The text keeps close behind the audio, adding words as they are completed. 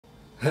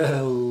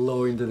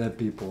Hello internet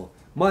people,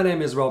 my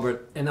name is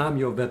Robert and I'm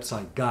your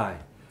website guy.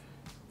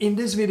 In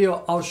this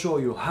video I'll show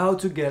you how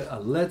to get a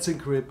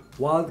Letsencrypt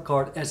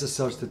Wildcard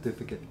SSL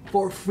certificate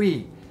for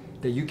free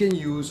that you can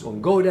use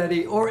on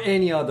GoDaddy or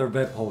any other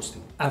web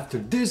hosting. After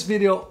this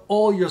video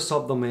all your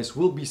subdomains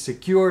will be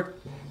secured.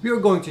 We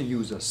are going to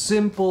use a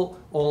simple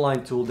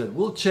online tool that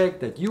will check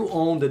that you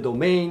own the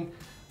domain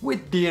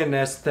with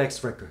DNS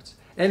text records,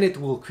 and it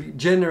will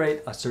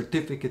generate a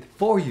certificate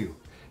for you.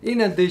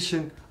 In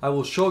addition, I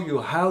will show you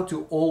how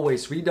to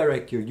always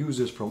redirect your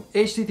users from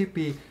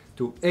HTTP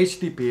to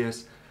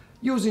HTTPS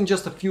using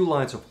just a few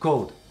lines of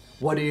code.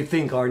 What do you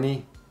think,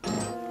 Arnie?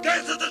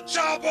 Get to the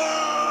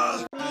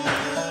chopper!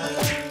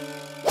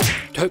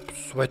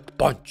 Tips with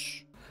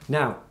punch.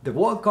 Now, the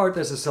Wildcard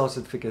SSL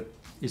certificate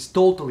is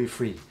totally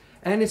free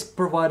and it's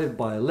provided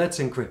by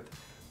Letsencrypt.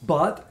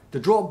 But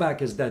the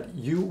drawback is that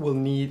you will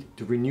need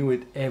to renew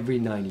it every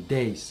 90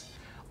 days.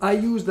 I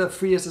used a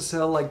free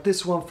SSL like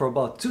this one for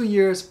about 2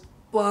 years,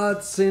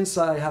 but since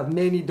I have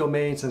many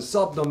domains and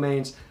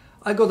subdomains,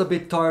 I got a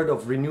bit tired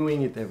of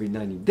renewing it every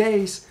 90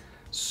 days.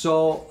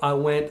 So I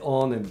went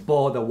on and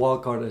bought a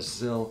Wildcard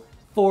SSL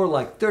for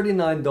like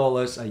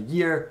 $39 a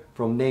year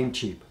from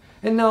Namecheap.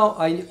 And now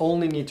I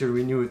only need to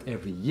renew it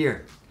every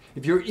year.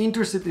 If you're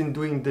interested in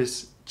doing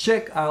this,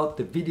 check out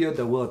the video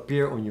that will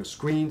appear on your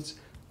screens,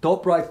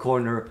 top right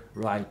corner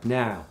right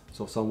now.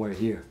 So somewhere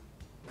here.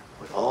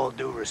 With all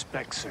due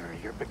respect, sir,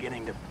 you're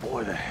beginning to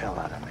bore the hell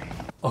out of me.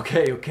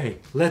 Okay,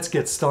 let's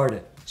get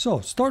started. So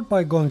start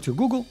by going to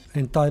Google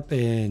and type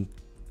in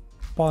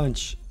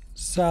punch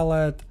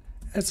salad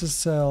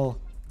SSL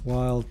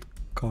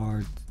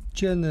wildcard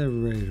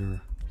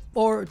generator,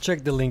 or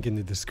check the link in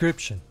the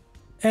description.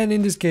 And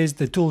in this case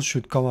the tool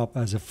should come up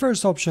as a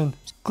first option.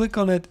 Click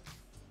on it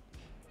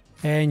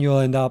and you'll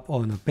end up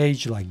on a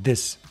page like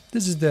this.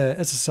 This is the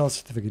SSL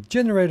certificate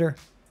generator.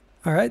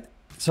 Alright,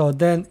 so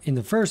then in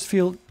the first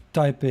field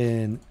type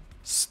in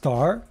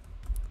star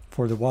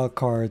for the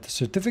wildcard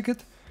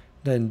certificate,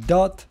 then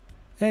dot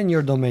and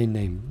your domain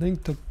name,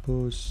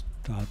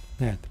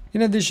 linktopus.net.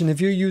 In addition,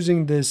 if you're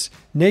using this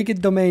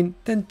naked domain,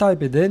 then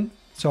type it in.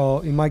 So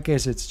in my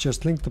case it's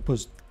just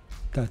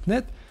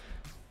linktopus.net.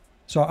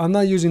 So I'm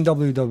not using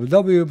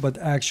www, but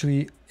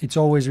actually it's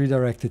always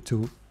redirected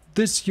to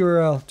this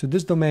URL, to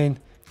this domain.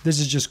 This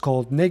is just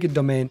called naked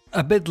domain,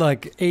 a bit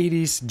like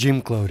 80s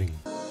gym clothing.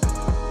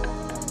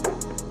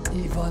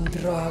 Ivan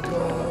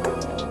Drago.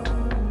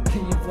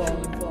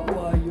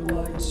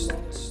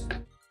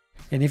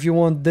 And if you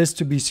want this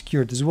to be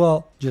secured as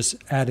well, just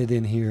add it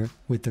in here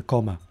with the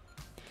comma.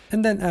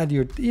 And then add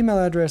your email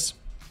address.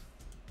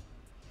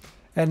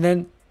 And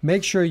then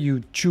make sure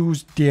you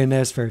choose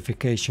DNS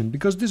verification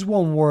because this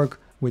won't work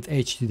with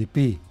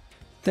HTTP.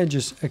 Then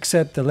just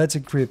accept the Let's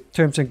Encrypt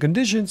terms and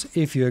conditions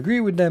if you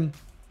agree with them.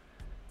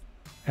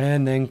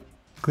 And then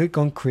click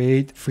on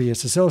Create Free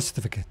SSL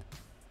Certificate.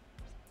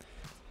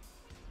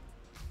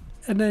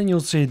 And then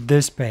you'll see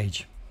this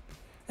page.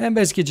 And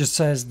basically just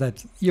says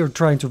that you're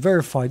trying to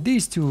verify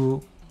these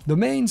two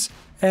domains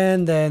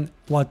and then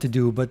what to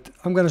do. But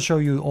I'm going to show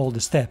you all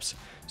the steps.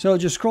 So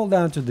just scroll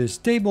down to this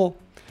table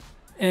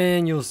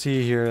and you'll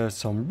see here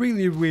some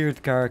really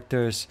weird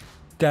characters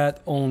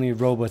that only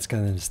robots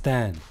can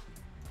understand.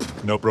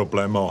 No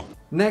problemo.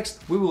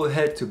 Next, we will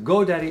head to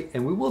GoDaddy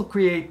and we will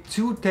create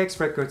 2 text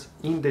records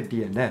in the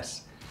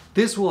DNS.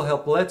 This will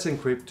help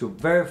Letsencrypt to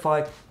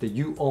verify that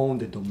you own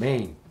the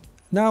domain.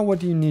 Now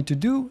what you need to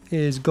do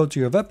is go to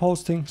your web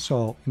hosting,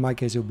 so in my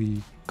case it'll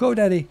be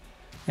GoDaddy,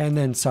 and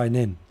then sign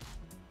in.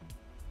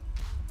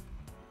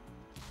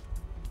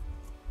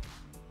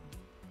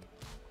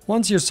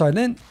 Once you're signed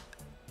in,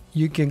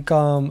 you can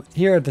come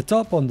here at the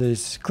top on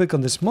this, click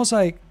on this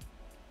mosaic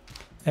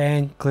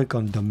and click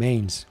on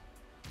domains.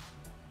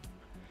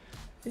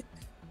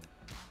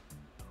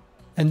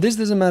 And this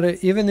doesn't matter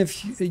even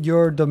if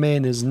your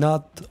domain is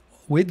not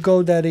with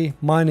GoDaddy,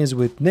 mine is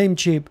with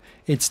Namecheap,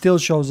 it still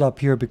shows up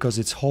here because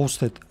it's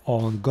hosted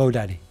on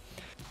GoDaddy.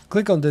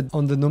 Click on the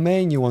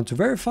domain you want to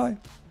verify.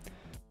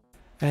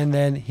 And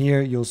then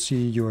here you'll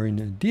see you're in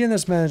a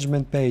DNS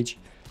management page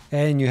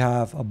and you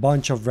have a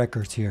bunch of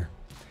records here.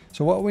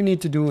 So what we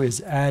need to do is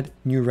add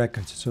new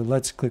records. So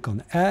let's click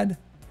on add.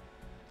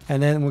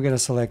 And then we're going to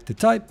select the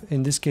type.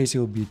 In this case, it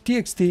will be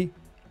TXT.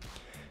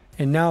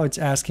 And now it's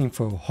asking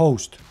for a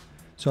host.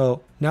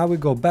 So now we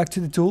go back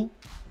to the tool.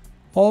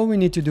 All we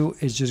need to do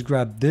is just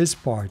grab this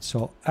part.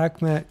 So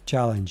Acme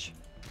challenge.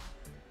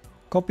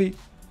 Copy.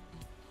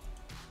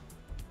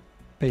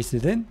 Paste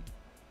it in.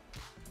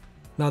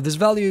 Now this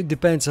value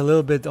depends a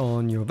little bit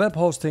on your web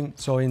hosting.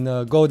 So in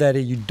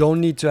GoDaddy, you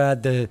don't need to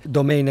add the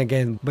domain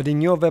again. But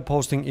in your web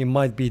hosting, it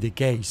might be the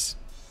case.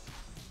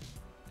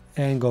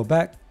 And go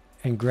back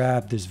and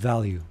grab this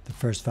value, the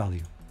first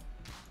value.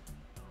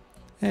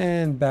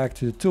 And back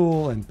to the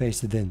tool and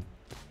paste it in.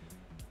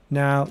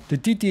 Now the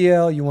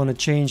TTL you want to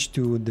change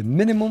to the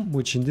minimum,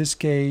 which in this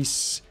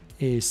case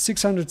is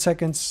 600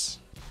 seconds.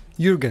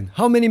 Jürgen,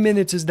 how many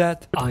minutes is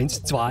that? 1,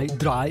 2,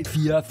 3,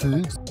 4,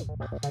 5,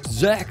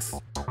 6.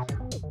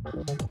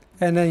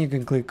 And then you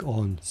can click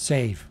on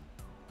save.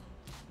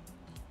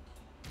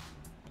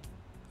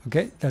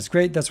 Okay, that's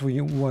great. That's what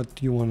you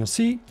want to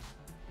see.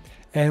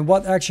 And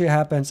what actually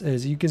happens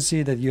is you can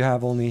see that you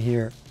have only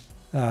here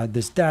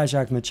this dash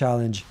ACMA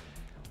challenge.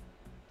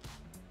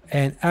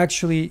 And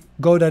actually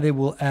GoDaddy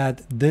will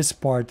add this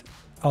part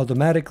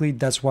automatically.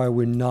 That's why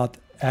we're not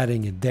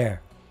adding it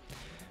there.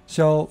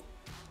 So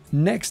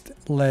next,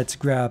 let's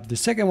grab the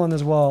second one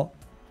as well.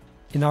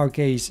 In our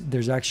case,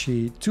 there's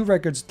actually two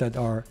records that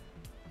are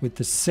with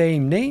the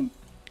same name.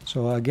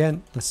 So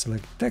again, let's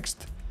select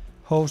text.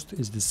 Host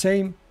is the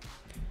same,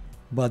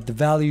 but the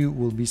value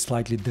will be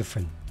slightly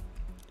different.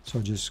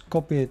 So just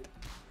copy it,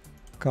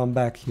 come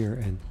back here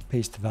and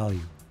paste the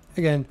value.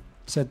 Again,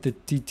 set the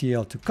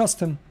TTL to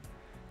custom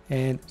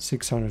and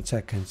 600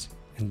 seconds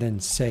and then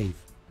save.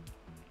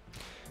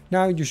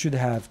 Now you should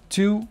have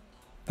two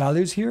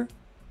values here,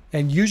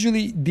 and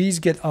usually these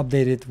get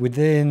updated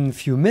within a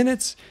few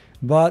minutes,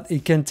 but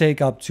it can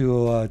take up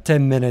to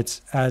 10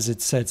 minutes as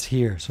it says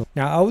here. So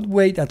now I would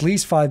wait at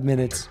least 5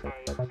 minutes.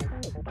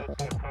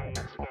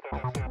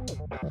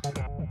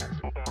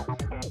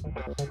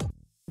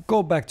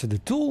 Go back to the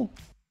tool.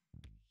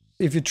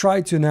 If you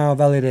try to now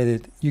validate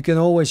it, you can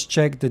always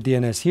check the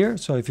DNS here.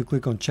 So if you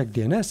click on check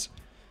DNS,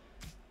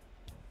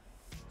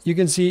 you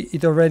can see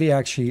it already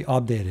actually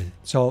updated.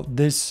 So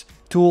this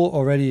tool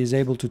already is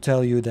able to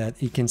tell you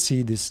that it can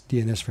see this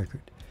DNS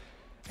record.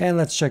 And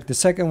let's check the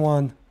second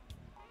one.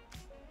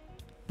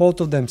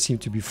 Both of them seem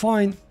to be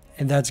fine,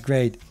 and that's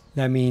great.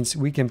 That means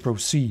we can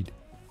proceed.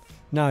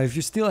 Now, if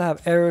you still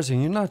have errors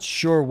and you're not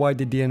sure why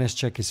the DNS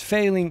check is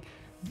failing,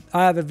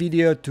 I have a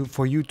video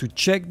for you to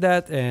check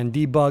that and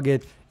debug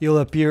it. It'll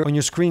appear on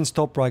your screen's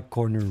top right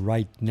corner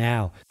right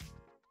now.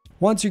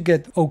 Once you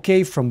get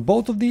OK from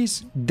both of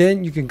these,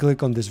 then you can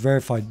click on this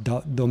verify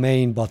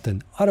domain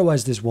button.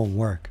 Otherwise, this won't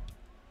work.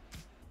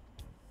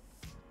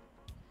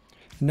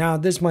 Now,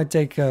 this might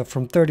take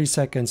from 30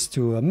 seconds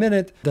to a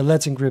minute. The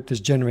Letsencrypt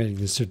is generating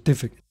the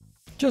certificate.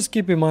 Just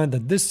keep in mind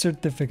that this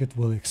certificate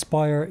will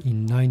expire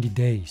in 90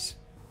 days.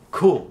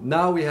 Cool,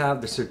 now we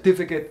have the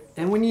certificate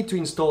and we need to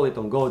install it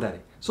on GoDaddy.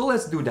 So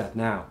let's do that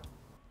now.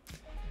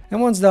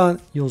 And once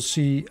done, you'll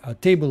see a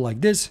table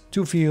like this,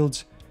 two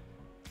fields.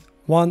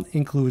 One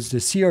includes the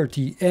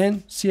CRT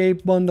and CA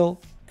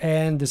bundle,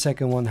 and the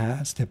second one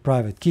has the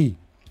private key.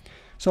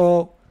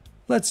 So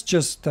let's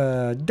just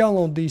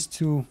download these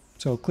two.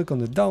 So click on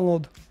the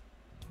download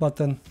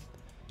button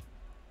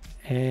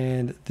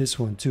and this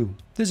one too.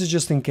 This is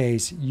just in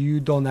case you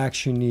don't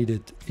actually need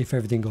it if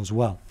everything goes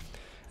well.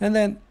 And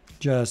then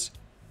just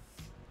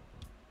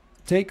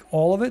take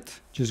all of it,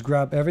 just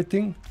grab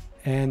everything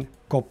and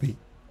copy.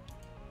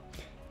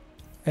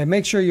 And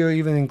make sure you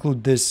even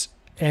include this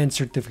and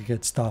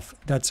certificate stuff.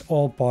 That's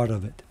all part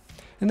of it.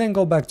 And then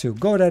go back to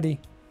GoDaddy.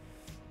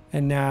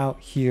 And now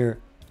here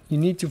you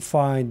need to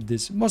find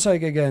this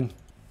mosaic again,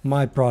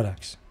 my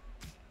products.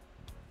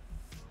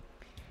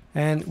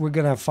 And we're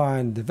gonna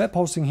find the web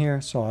hosting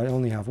here. So I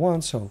only have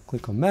one, so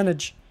click on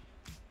manage.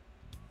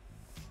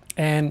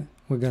 And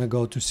we're gonna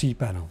go to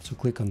cPanel, so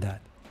click on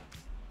that.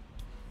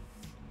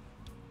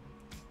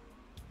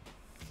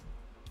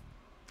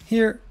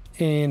 Here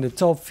in the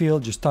top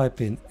field, just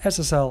type in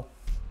SSL,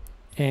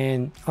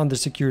 and under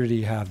security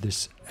you have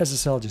this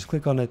SSL, just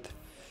click on it.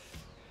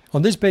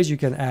 On this page you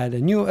can add a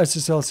new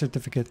SSL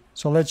certificate,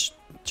 so let's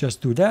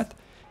just do that.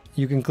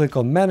 You can click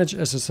on manage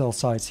SSL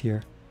sites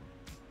here.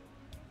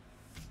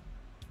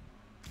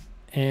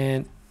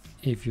 And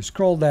if you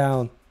scroll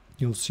down,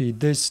 you'll see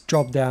this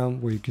drop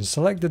down where you can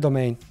select the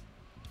domain.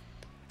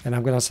 And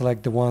I'm gonna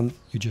select the one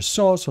you just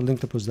saw, so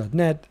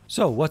linktopus.net.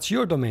 So what's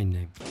your domain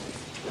name?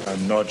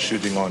 I'm not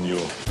shooting on you.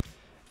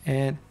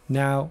 And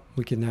now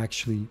we can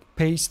actually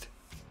paste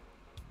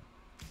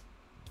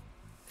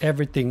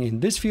everything in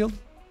this field.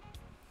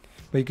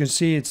 But you can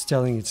see it's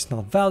telling it's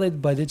not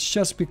valid, but it's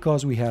just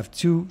because we have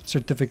two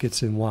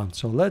certificates in one.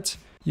 So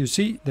you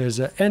see there's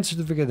an end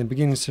certificate and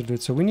beginning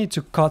certificate. So we need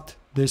to cut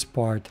this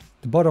part,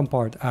 the bottom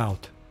part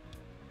out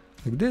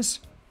like this.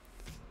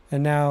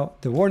 And now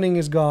the warning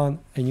is gone,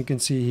 and you can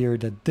see here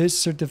that this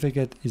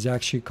certificate is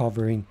actually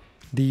covering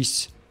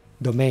these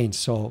domains.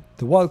 So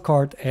the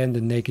wildcard and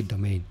the naked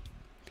domain.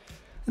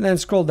 And then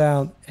scroll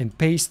down and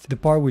paste the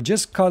part we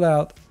just cut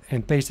out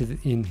and paste it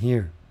in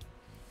here.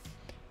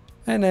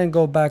 And then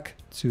go back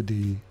to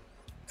the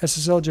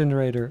SSL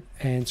generator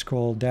and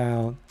scroll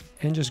down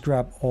and just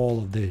grab all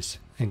of this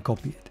and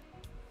copy it.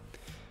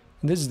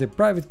 And this is the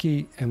private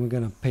key, and we're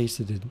gonna paste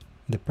it in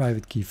the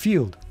private key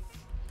field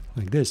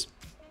like this.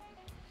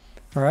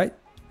 All right,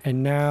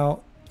 and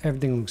now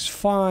everything looks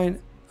fine.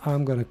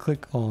 I'm gonna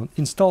click on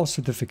install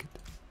certificate.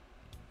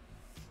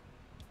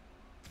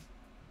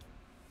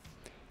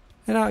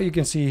 And now you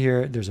can see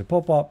here there's a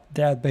pop-up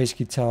that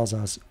basically tells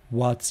us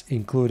what's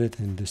included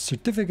in the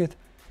certificate.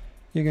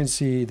 You can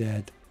see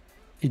that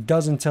it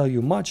doesn't tell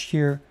you much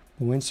here,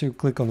 but once you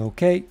click on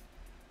OK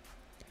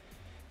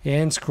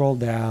and scroll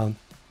down,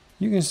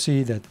 you can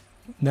see that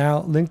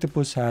now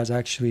Linktopus has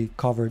actually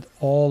covered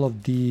all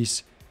of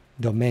these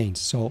domains.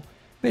 So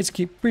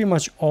basically pretty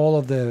much all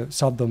of the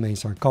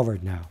subdomains are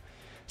covered now.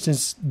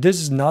 Since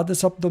this is not the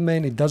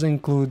subdomain, it doesn't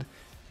include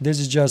This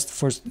is just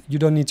for, you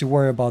don't need to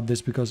worry about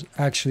this because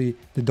actually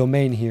the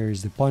domain here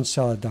is the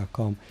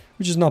punchsalad.com,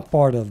 which is not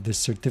part of this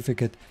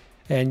certificate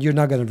and you're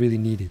not going to really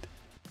need it.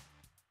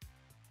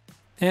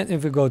 And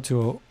if we go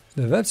to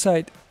the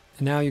website,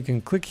 now you can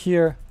click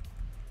here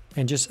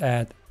and just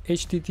add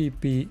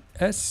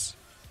https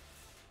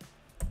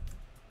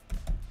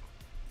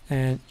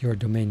and your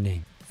domain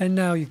name. And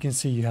now you can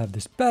see you have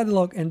this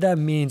padlock, and that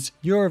means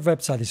your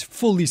website is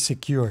fully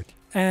secured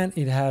and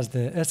it has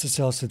the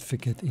SSL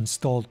certificate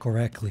installed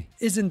correctly.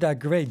 Isn't that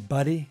great,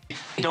 buddy?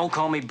 Don't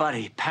call me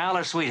buddy, pal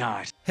or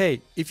sweetheart.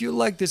 Hey, if you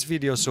like this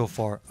video so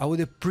far, I would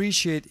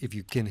appreciate if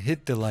you can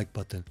hit the like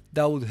button.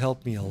 That would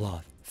help me a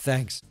lot.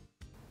 Thanks.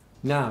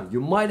 Now, you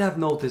might have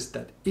noticed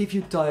that if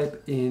you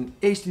type in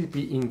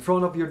HTTP in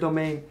front of your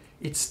domain,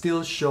 it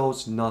still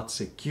shows not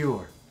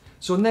secure.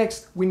 So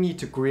next, we need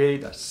to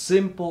create a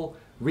simple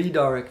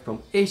redirect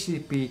from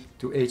HTTP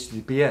to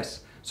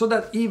HTTPS, so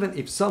that even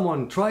if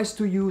someone tries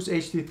to use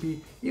HTTP,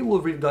 it will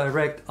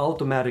redirect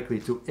automatically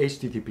to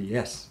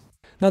HTTPS.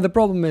 Now the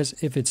problem is,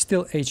 if it's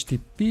still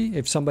HTTP,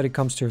 if somebody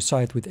comes to your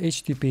site with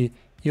HTTP,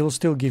 it will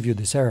still give you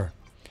this error.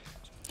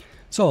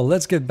 So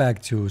let's get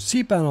back to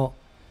cPanel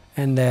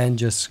and then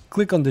just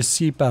click on the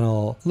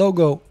cPanel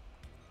logo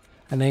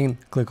and then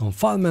click on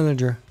File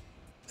Manager.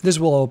 This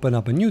will open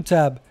up a new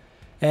tab,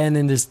 and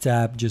in this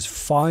tab just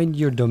find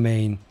your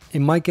domain.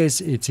 In my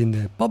case it's in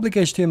the public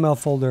HTML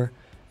folder,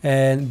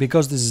 and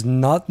because this is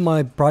not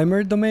my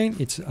primary domain,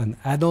 it's an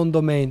add-on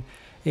domain,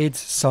 it's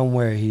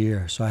somewhere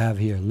here. So I have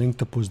here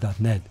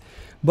linktopus.net.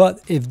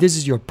 But if this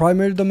is your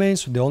primary domain,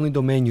 so the only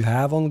domain you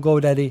have on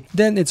GoDaddy,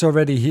 then it's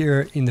already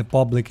here in the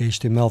public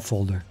HTML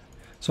folder.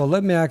 So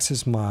let me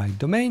access my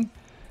domain,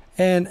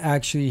 and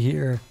actually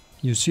here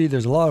you see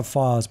there's a lot of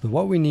files, but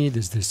what we need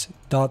is this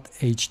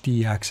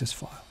htaccess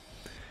file.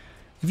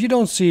 If you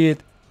don't see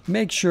it,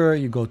 make sure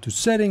you go to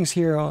settings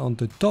here on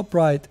the top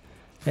right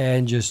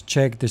and just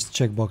check this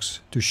checkbox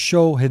to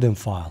show hidden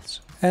files.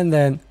 And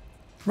then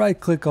right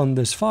click on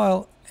this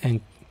file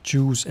and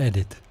choose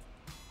edit.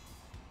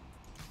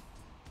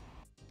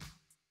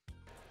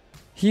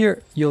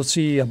 Here you'll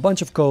see a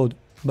bunch of code,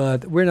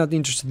 but we're not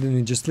interested in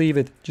it, just leave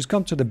it. Just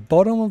come to the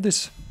bottom of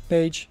this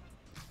page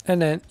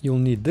and then you'll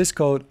need this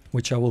code,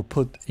 which I will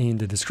put in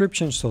the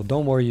description, so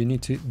don't worry, you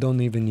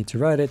don't even need to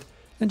write it,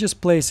 and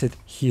just place it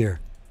here.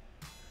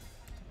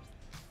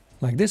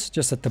 Like this,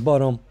 just at the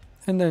bottom,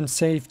 and then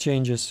save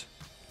changes.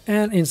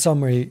 And in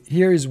summary,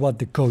 here is what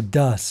the code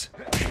does.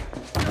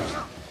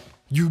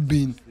 You've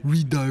been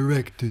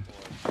redirected.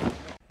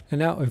 And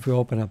now if we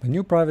open up a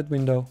new private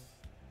window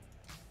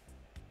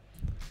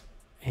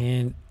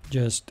and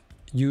just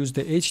use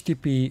the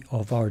HTTP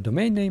of our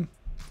domain name,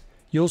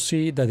 you'll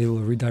see that it will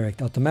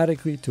redirect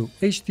automatically to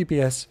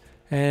HTTPS,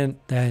 and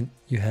then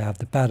you have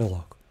the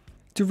padlock.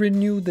 To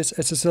renew this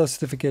SSL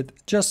certificate,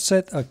 just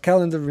set a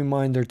calendar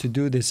reminder to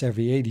do this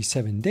every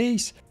 87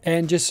 days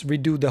and just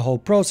redo the whole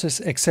process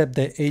except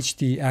the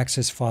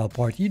htaccess file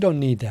part. You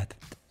don't need that.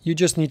 You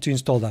just need to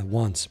install that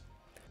once.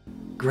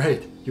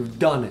 Great, you've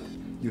done it.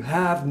 You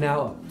have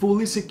now a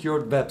fully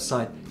secured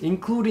website,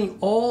 including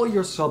all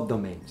your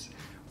subdomains.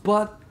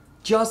 But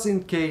just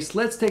in case,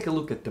 let's take a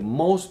look at the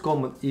most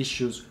common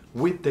issues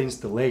with the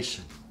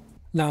installation.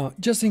 Now,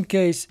 just in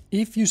case,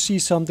 if you see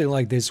something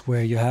like this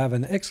where you have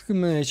an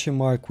exclamation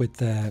mark with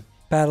the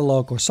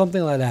padlock or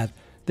something like that,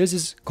 this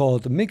is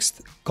called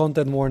mixed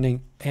content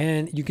warning,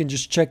 and you can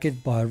just check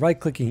it by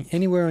right-clicking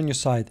anywhere on your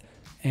site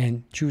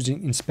and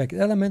choosing inspect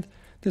element.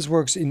 This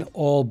works in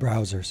all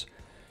browsers.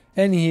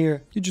 And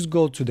here you just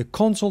go to the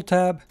console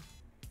tab,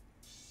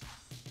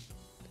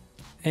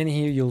 and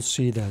here you'll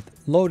see that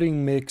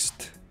loading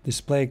mixed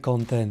display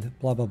content,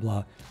 blah blah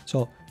blah.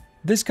 So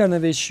this kind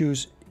of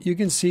issues, you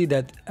can see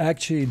that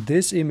actually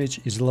this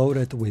image is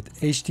loaded with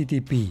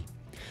HTTP.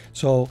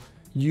 So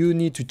you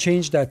need to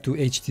change that to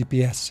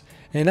HTTPS.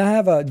 And I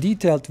have a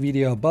detailed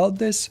video about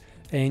this,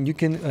 and you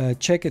can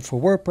check it for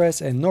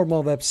WordPress and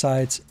normal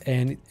websites,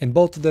 and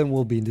both of them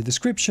will be in the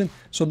description.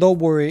 So don't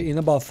worry, in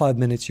about 5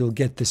 minutes you'll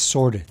get this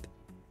sorted.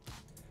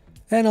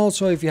 And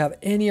also, if you have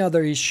any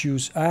other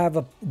issues, I have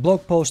a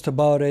blog post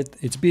about it.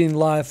 It's been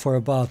live for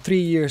about 3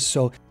 years,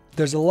 so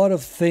there's a lot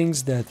of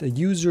things that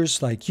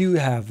users like you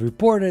have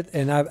reported,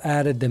 and I've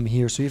added them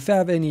here. So if you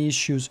have any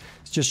issues,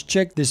 just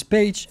check this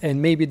page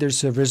and maybe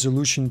there's a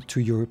resolution to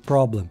your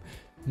problem.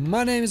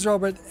 My name is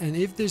Robert, and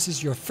if this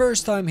is your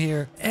first time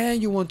here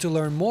and you want to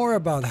learn more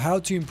about how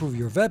to improve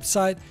your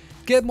website,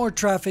 get more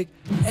traffic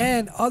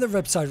and other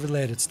website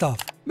related stuff,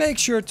 make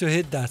sure to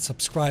hit that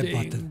subscribe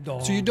button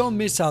so you don't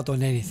miss out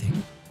on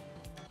anything.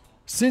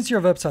 Since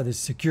your website is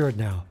secured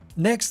now,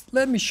 next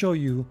let me show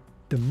you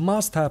the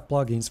must-have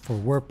plugins for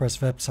WordPress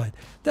website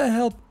that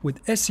help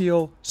with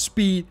SEO,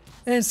 speed,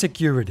 and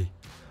security.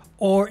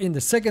 Or in the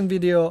second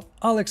video,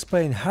 I'll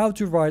explain how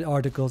to write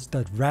articles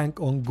that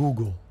rank on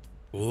Google.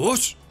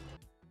 Whoosh!